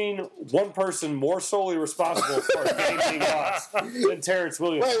never seen one person more solely responsible for a game being lost than Terrence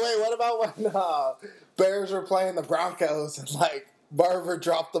Williams. Wait, what about when Bears were playing the Broncos and Barber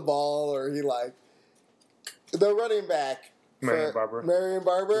dropped the ball or he the running back Marion Barber. Marion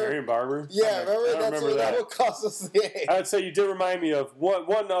Barber. Marion Barber? Yeah, I remember don't remember that that. what cost us the game. I would say you did remind me of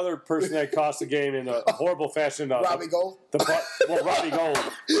one other person that cost the game in a horrible fashion. Robbie Gold. Robbie Gold.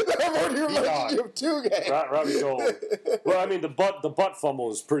 I've already reminded died. you of two games. Robbie Gold. Well, I mean, the butt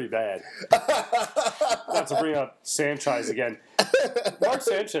fumble is pretty bad. Not to bring up Sanchez again. Mark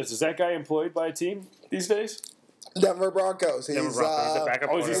Sanchez, is that guy employed by a team these days? Denver Broncos. He's Denver Broncos, the backup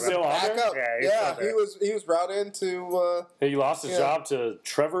Oh, is he quarterback. still on there? backup. Yeah, he's Yeah, still there. he was brought in to He lost his Yeah. job to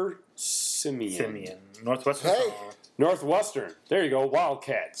Trevor Simeon. Simeon. Northwestern. Hey. Northwestern. There you go.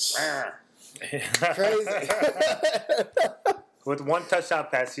 Wildcats. crazy. With one touchdown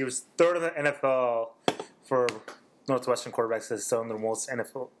pass, he was third in the NFL for Northwestern quarterbacks that's still in the most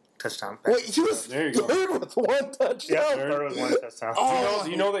NFL touchdown passes. Wait, he was There you go. third with one touchdown. Yeah, third with one touchdown. Oh,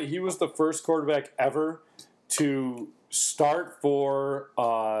 Do you know that he was the first quarterback ever to start for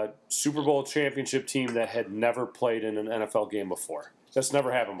a Super Bowl championship team that had never played in an NFL game before? That's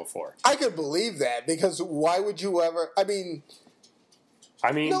never happened before. I could believe that because why would you ever? I mean,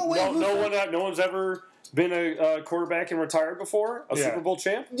 I mean, No way, no one's ever been a quarterback and retired before? A Yeah. Super Bowl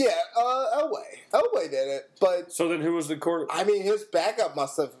champ? Yeah, Elway did it, but So then who was the quarterback? I mean, his backup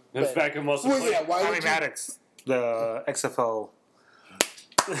must have. His been- backup must have Well, played. yeah. Why Tommy would you? Maddox, the XFL.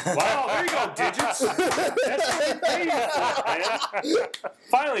 Wow, there you go, Digits. That's what we pay you for, man.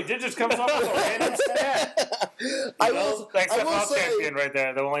 Finally, Digits comes up with a random stat. I You know, will. The I will XFL say champion right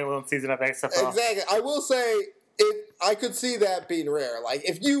there. The only one season of XFL. exactly. I will say it. I could see that being rare. Like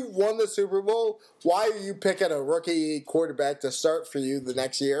if you won the Super Bowl, why are you picking a rookie quarterback to start for you the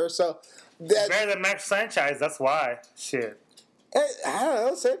next year? So that Better than Max Franchise, that's why. Shit. I don't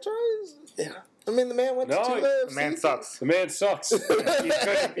know. Sanchez. Yeah. I mean, the man went No, to two the The man AFC. sucks. The man sucks.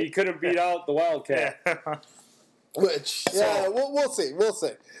 He couldn't beat out the Wildcat. Yeah. Which, yeah, we'll see. We'll see.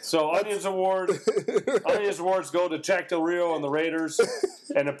 So Onions Awards go to Jack Del Rio and the Raiders,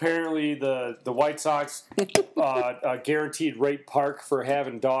 and apparently the White Sox guaranteed rate park for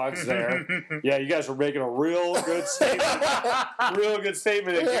having dogs there. Yeah, you guys are making a real good statement. Real good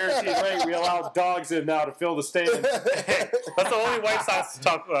statement at guaranteed rate. We allow dogs in now to fill the stands. That's the only White Sox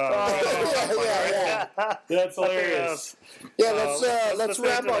talk. Yeah. That's hilarious. Yeah, let's get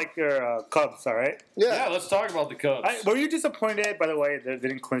wrap into, up. like your Cubs, all right? Yeah, let's talk about the Cubs. Were you disappointed, by the way, that they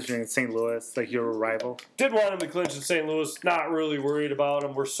didn't clinch in St. Louis, like your rival? Did want him to clinch in St. Louis. Not really worried about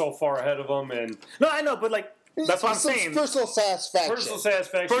him. We're so far ahead of them, and No, I know, but like that's what I'm Some saying. Personal satisfaction. personal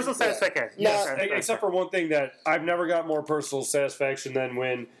satisfaction. Personal satisfaction. Yes, Yeah. except for one thing that I've never got more personal satisfaction than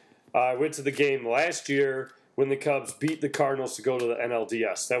when I went to the game last year when the Cubs beat the Cardinals to go to the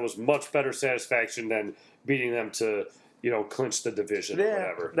NLDS. That was much better satisfaction than beating them to, clinch the division or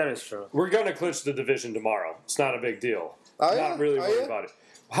whatever. that is true. We're going to clinch the division tomorrow. It's not a big deal. Oh, yeah? Not really Oh, worried yeah? about it.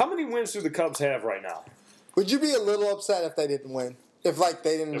 How many wins do the Cubs have right now? Would you be a little upset if they didn't win? If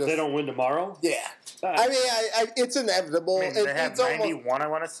they didn't If just, they don't win tomorrow? Yeah. I mean, it's inevitable. I mean, they have It's almost. 91, I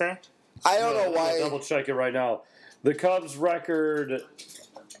want to say. I don't know I'm gonna why. double check it right now. The Cubs record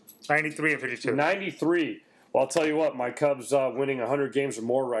 93 and 52. 93. Well, I'll tell you what, my Cubs winning 100 games or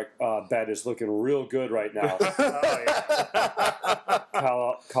more bet is looking real good right now. Oh,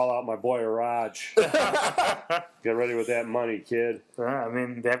 yeah. Call out my boy Raj. Get ready with that money, kid. I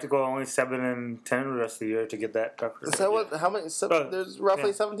mean, they have to go only 7-10 the rest of the year to get that record. Is that what? How many? There's roughly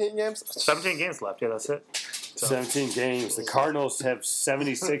yeah. 17 games. 17 games left. Yeah, that's it. So. 17 games. The Cardinals have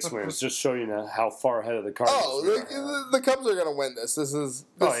 76 wins. Just show you now how far ahead of the Cardinals. we are. The Cubs are going to win this. This is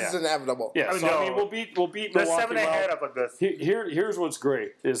inevitable. Yeah, I mean, so, no. we'll beat They're Milwaukee. 7 ahead of like this. Here's what's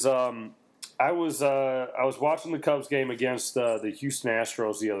great is I was watching the Cubs game against the Houston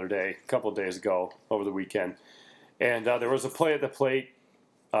Astros the other day, a couple of days ago over the weekend, and there was a play at the plate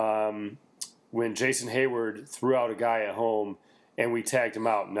when Jason Hayward threw out a guy at home, and we tagged him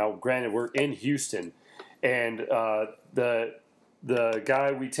out. Now, granted, we're in Houston, and the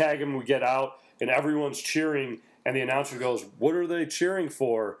guy we tag him, we get out, and everyone's cheering, and the announcer goes, "What are they cheering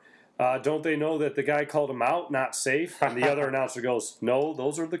for? Don't they know that the guy called him out, not safe?" And the other announcer goes, "No,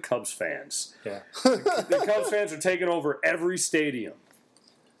 those are the Cubs fans. Yeah. The Cubs fans are taking over every stadium.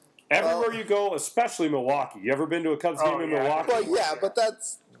 Everywhere you go, especially Milwaukee. You ever been to a Cubs game in yeah. Milwaukee? Well, yeah, but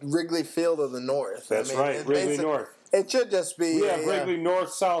that's Wrigley Field of the North. That's right, it Wrigley basic- North. It should just be. We have Wrigley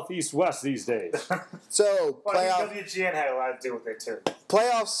North, South, East, West these days. So Well, I playoff think WGN had a lot to do with it too.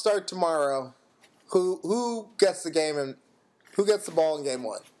 playoffs start tomorrow. Who gets the game and who gets the ball in game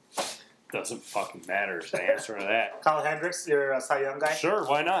one? Doesn't fucking matter is the answer to that. Kyle Hendricks, your Cy Young guy. Sure,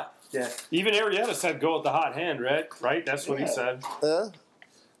 why not? Yeah. Even Arrieta said go with the hot hand, right? That's what he said.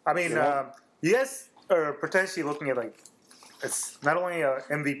 I mean, Yeah. you guys are potentially looking at like it's not only a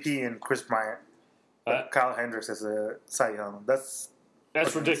MVP and Chris Bryant, but Kyle Hendricks as a Cy Young. That's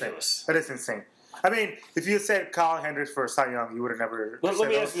ridiculous. That is insane. I mean, if you said Kyle Hendricks for Cy Young, you would have never. Let said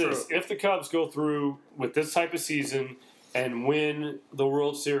me that ask you was this: if the Cubs go through with this type of season and win the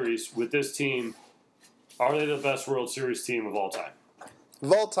World Series with this team, are they the best World Series team of all time?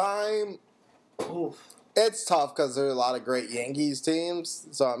 Of all time, true. it's tough because there are a lot of great Yankees teams.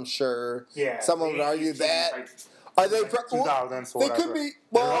 So I'm sure Yeah, someone would the argue Yankees that. like- Are they? like 2000s or They whatever. could be. They're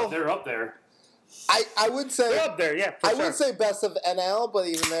Well, up, they're up there. I would say. They're up there, yeah. For I sure. would say best of NL, but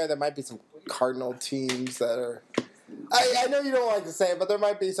even there might be some Cardinal teams that are. I know you don't like to say it, but there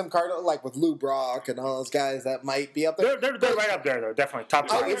might be some Cardinal, like with Lou Brock and all those guys that might be up there. They're right up there, though. Definitely top I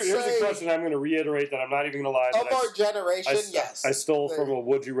five. would Here's say- a question I'm going to reiterate that I'm not even going to lie. Of that our generation, I yes. stole from a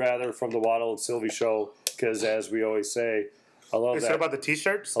Would You Rather from the Waddle and Sylvie show because, as we always say, I love Is that. it about the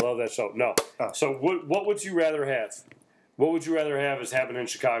T-shirts? I love that show. No. Oh. So what would you rather have? What would you rather have as happened in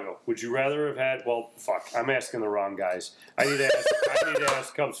Chicago? Would you rather have had? Well, fuck. I'm asking the wrong guys. I need to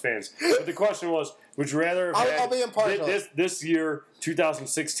ask Cubs fans. But the question was: would you rather have I'll had be impartial. this year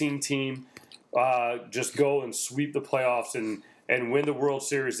 2016 team just go and sweep the playoffs and win the World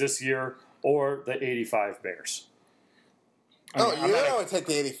Series this year, or the 85 Bears? Oh, you're going to take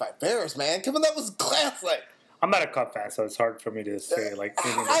the 85 Bears, man. Come on, that was classic. I'm not a Cub fan, so it's hard for me to say like.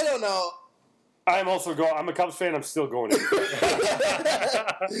 I don't know. I'm a Cubs fan. I'm still going. It's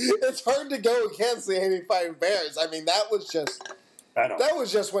hard to go against the 85 Bears. I mean, that was just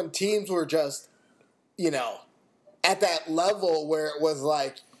when teams were just, at that level where it was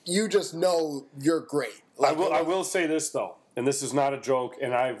like you just know you're great. Like, I will say this though, and this is not a joke,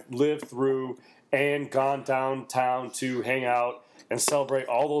 and I've lived through and gone downtown to hang out and celebrate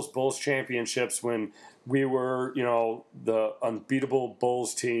all those Bulls championships when we were, the unbeatable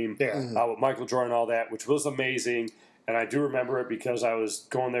Bulls team with Michael Jordan and all that, which was amazing. And I do remember it because I was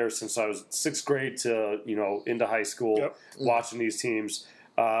going there since I was 6th grade to, into high school, watching these teams.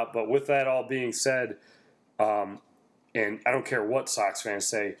 But with that all being said, and I don't care what Sox fans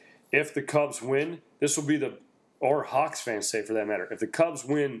say, if the Cubs win, this will be or Hawks fans say for that matter, if the Cubs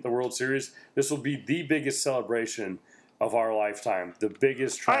win the World Series, this will be the biggest celebration of our lifetime, the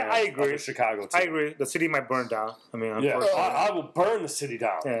biggest triumph I agree. of the Chicago team. I agree. The city might burn down. I mean, unfortunately. I will burn the city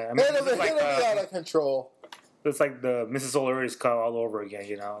down. Yeah, I mean, it'll be out of control. It's like the Mrs. O'Leary's Cup all over again,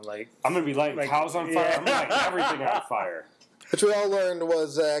 Like I'm going to be lighting cows on fire. I'm going to light everything on fire. Which we all learned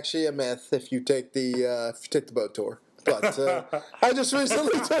was actually a myth if you take the boat tour. But I just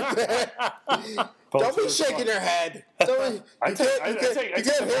recently took that. Don't be shaking your head. You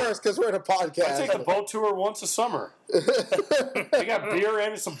can't hear us because we're in a podcast. I take the boat tour once a summer. They got beer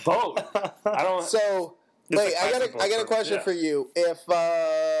and it's a boat. So, wait, I got a question for you. If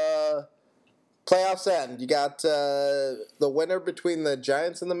playoffs end, you got the winner between the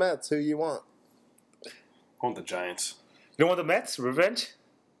Giants and the Mets. Who you want? I want the Giants. You don't want the Mets? Revenge?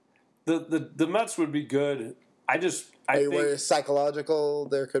 The Mets would be good. I think where psychological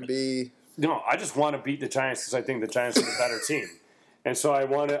there could be. No, I just want to beat the Giants because I think the Giants are the better team, and so I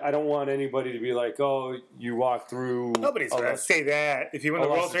don't want anybody to be like, "Oh, you walk through." Nobody's going to say that. If you win the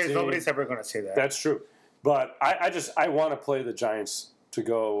World Series, nobody's ever going to say that. That's true, but I want to play the Giants to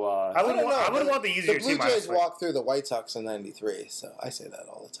go. I would want the easier team. The Blue Jays walked through the White Sox in '93, so I say that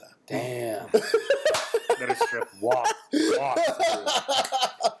all the time. Damn, that is true. Walk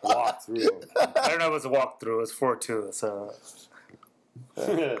through. I don't know if it was a walk-through. It was 4-2, so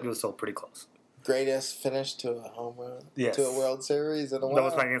it was still pretty close. Greatest finish to a home run, yes. to a World Series in a while. That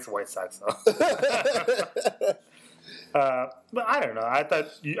was playing against the White Sox, though. But I don't know. I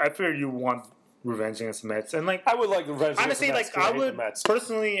figured you want revenge against the Mets, and I would like revenge. Honestly, against the Mets I would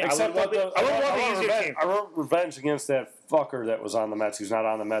personally. I would want the easier team. I want revenge against that fucker that was on the Mets. Who's not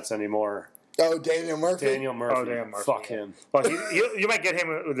on the Mets anymore. Oh, Daniel Murphy. Oh, Daniel Murphy. Fuck him. Well, you might get him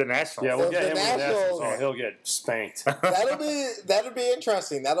with the Nationals. Yeah, we'll get him with the Nationals. Oh, he'll get spanked. That'll be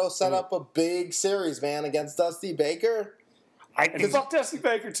interesting. That'll set up a big series, man, against Dusty Baker. And fuck Dusty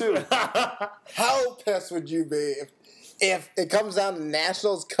Baker too. How pissed would you be if it comes down to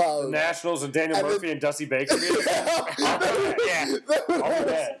Nationals Cubs? The Nationals and Daniel Murphy and Dusty Baker. That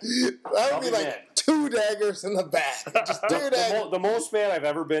would be like 2 daggers in the back. Just 2 daggers. The most mad I've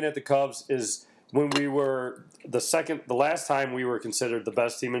ever been at the Cubs is when we were the last time we were considered the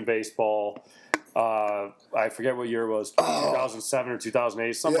best team in baseball. I forget what year it was, 2007 or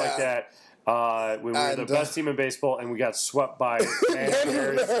 2008, something like that. When we were the best team in baseball, and we got swept by Manny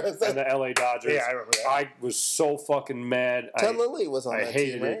Harris and the LA Dodgers. Yeah, I remember that. I was so fucking mad. Ted Lilly was on that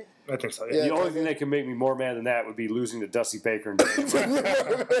hated team, right? it. I think so. Yeah. The only thing that can make me more mad than that would be losing to Dusty Baker and Daniel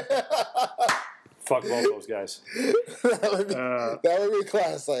Murphy. Fuck both those guys. that would be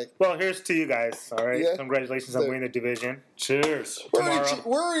classic. Well, here's to you guys. All right, yeah. Congratulations on winning the division. Cheers. We're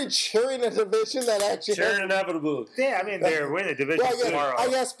already cheering a division that actually. Cheering inevitable. Yeah, I mean they're winning the division tomorrow. I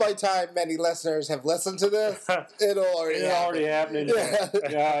guess by the time many listeners have listened to this, it'll already happening.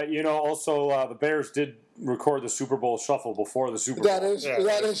 Yeah. Also the Bears did record the Super Bowl shuffle before the Super Bowl. That is true.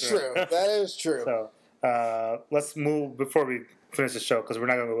 That is true. So let's move before we finish the show because we're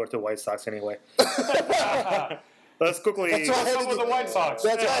not going to go to the White Sox anyway. Let's quickly. What's up with the White Sox?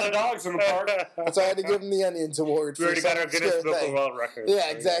 That's why the dogs in the park. That's why I had to give them the Onions Award. We already got our Guinness Book of World Records. Yeah,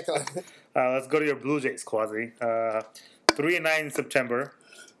 exactly. Let's go to your Blue Jays, Quasi. 3-9 in September.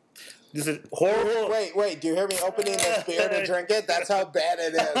 This is horrible. Wait. Do you hear me opening this beer to drink it? That's how bad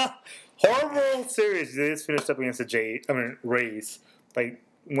it is. Horrible series. They just finished up against the Rays. Like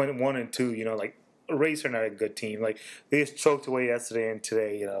went 1-2. Rays are not a good team. They just choked away yesterday and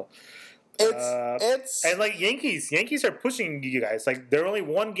today. It's and Yankees are pushing you guys. They're only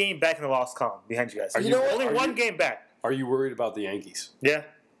 1 game back in the loss column behind you guys. Only one game back. Are you worried about the Yankees? Yeah.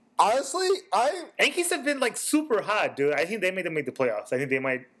 Honestly, Yankees have been super hot, dude. I think they made them make the playoffs. I think they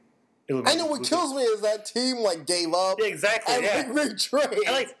might. I know what kills me is that team like gave up. Yeah, exactly. And Yeah. big trade.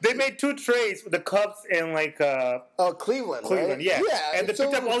 And, like they made 2 trades with the Cubs and like Cleveland. Cleveland, right? yeah. And they so-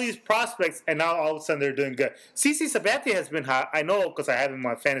 picked up all these prospects, and now all of a sudden they're doing good. CC Sabathia has been hot. I know because I have him in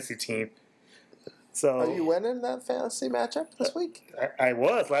my fantasy team. So Are you winning that fantasy matchup this week? I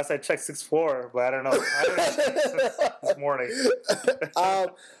was last I checked 6-4, but I don't know. I don't know this morning.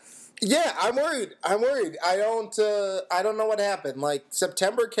 Yeah, I'm worried. I don't know what happened. Like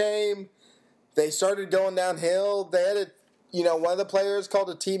September came, they started going downhill. They had one of the players called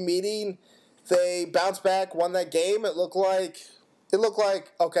a team meeting. They bounced back, won that game. It looked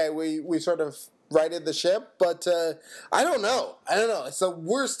like okay, we sort of righted the ship, but I don't know. It's the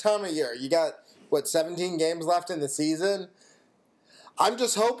worst time of year. You got 17 games left in the season. I'm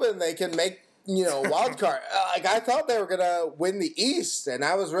just hoping they can make wild card. Like I thought they were gonna win the East, and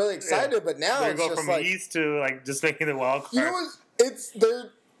I was really excited. But now They it's go just from like East to like just making the wild card. you know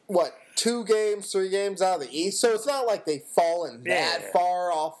they're 2 games, 3 games out of the East, so it's not like they've fallen that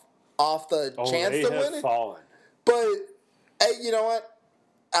far off the chance they to have win it. fallen. But you know what?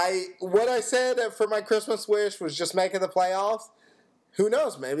 What I said for my Christmas wish was just making the playoffs. Who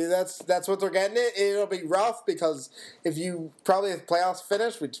knows? Maybe that's what they're getting. It'll be rough because if the playoffs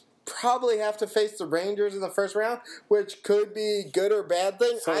finish, we'd probably have to face the Rangers in the first round, which could be good or bad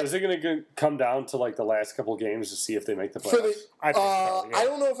thing. So is it going to come down to like the last couple games to see if they make the For playoffs? I think so, yeah. I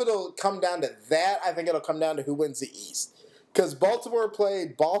don't know if it'll come down to that. I think it'll come down to who wins the East. Because Baltimore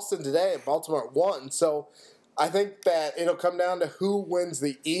played Boston today, and Baltimore won. So I think that it'll come down to who wins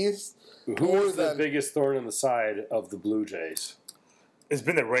the East. Who is the biggest thorn in the side of the Blue Jays? It's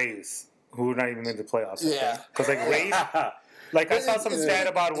been the Rays who not even made the playoffs. Yeah. Because like Rays, like I saw some stat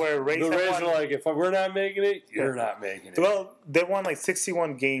about where Rays The have Rays won. are like, if we're not making it, you're not making it. Well, they won like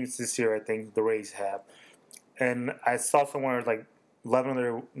 61 games this year. I think the Rays have, and I saw somewhere like 11 of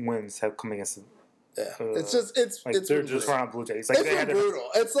their wins have come against them. Yeah. It's just Like it's they're been just brutal. around Blue Jays. Like It's they had been their- brutal.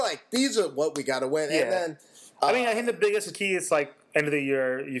 It's like these are what we got to win, Yeah. and then I mean, I think the biggest key is like end of the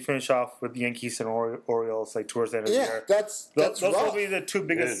year. You finish off with the Yankees and Orioles like towards the end of the year. that's Those rough. will be the 2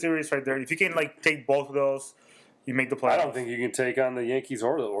 biggest Good. series right there. If you can like take both of those, you make the playoffs. I don't think you can take on the Yankees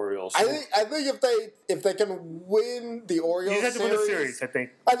or the Orioles. I think if they can win the Orioles you have to series, win the series. I think.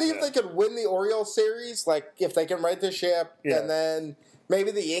 I think if they could win the Orioles series, like if they can right the ship, Yeah. and then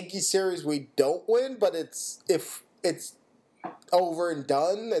maybe the Yankees series we don't win, but if it's over and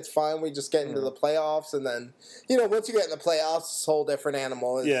done, it's fine. We just get into the playoffs, and then once you get in the playoffs, it's a whole different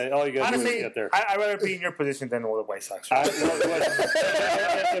animal. It's- Yeah, all you got to do is Honestly, get there. I'd rather be in your position than with the White Sox.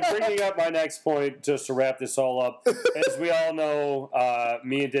 And bringing up my next point, just to wrap this all up, as we all know,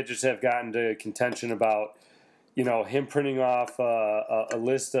 me and Digits have gotten to contention about, him printing off a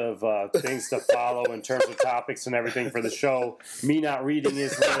list of things to follow in terms of topics and everything for the show. Me not reading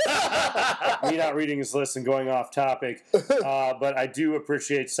his list and going off topic. But I do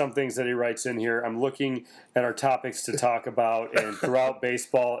appreciate some things that he writes in here. I'm looking at our topics to talk about, and throughout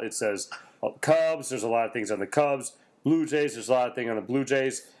baseball, it says Cubs. There's a lot of things on the Cubs. Blue Jays. There's a lot of things on the Blue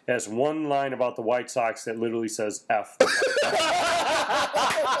Jays. It has one line about the White Sox that literally says F.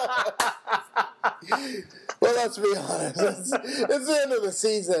 Well, let's be honest. It's the end of the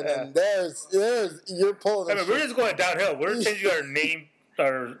season, and there's you're pulling. I mean, we're just going downhill. We're changing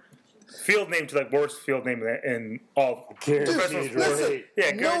our field name to like worst field name in all professional Guaranteed sports. rate.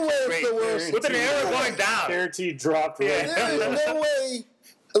 Yeah, No way guaranteed it's rate. the worst. With an arrow going down. Guaranteed drop rate. Yeah. There is no way.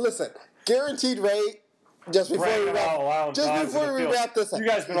 Listen, guaranteed rate. Just before we wrap this up. You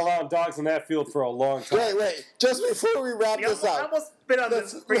guys been allowing dogs in that field for a long time. Wait. Just before we wrap this I up. almost spit on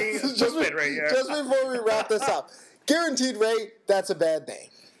this freaking footprint right here. Just before we wrap this up. Guaranteed rate, that's a bad name.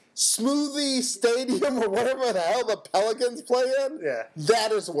 Smoothie Stadium or whatever the hell the Pelicans play in, Yeah.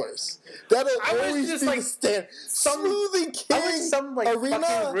 that is worse. That'll I wish always just, be like, the standard. some- Smoothie I wish King some like fucking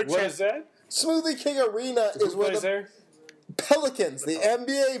Arena. rich What is that? Smoothie King Arena Who is where plays the there? Pelicans, the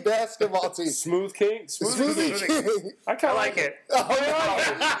NBA basketball team. Smooth King? Smoothie King. I kind I of like it.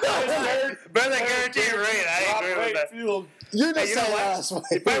 Oh, Better than guaranteed rate. I agree with that. Field. You're Hey, just you know saying what? last week.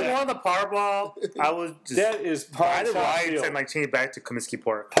 If I won the Powerball, I would just That is buy the Pawn Shop rides Field. and like change it back to Comiskey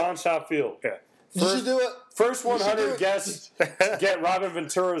Park. Pawn Shop Field. Yeah. You should do it. First You should do 100 it. guests get Robin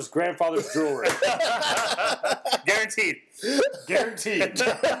Ventura's grandfather's jewelry. Guaranteed. Guaranteed.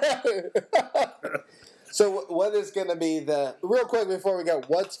 So what is going to be real quick before we go,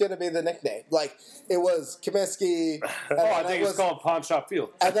 what's going to be the nickname? Like, it was Comiskey. I think it's called Pawn Shop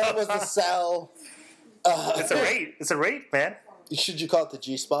Field. And then it was the cell. It's a rate. It's a rate, man. Should you call it the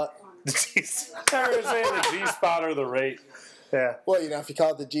G-spot? Jeez. I was saying the G-spot or the rate. Yeah. Well, if you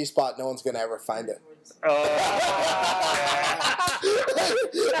call it the G spot, no one's going to ever find it.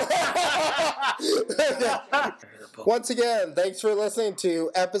 Once again, thanks for listening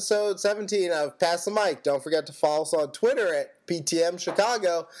to episode 17 of Pass the Mic. Don't forget to follow us on Twitter at PTM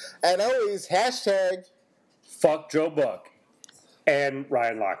Chicago. And always, hashtag Fuck Joe Buck and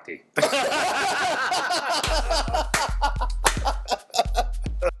Ryan Lochte.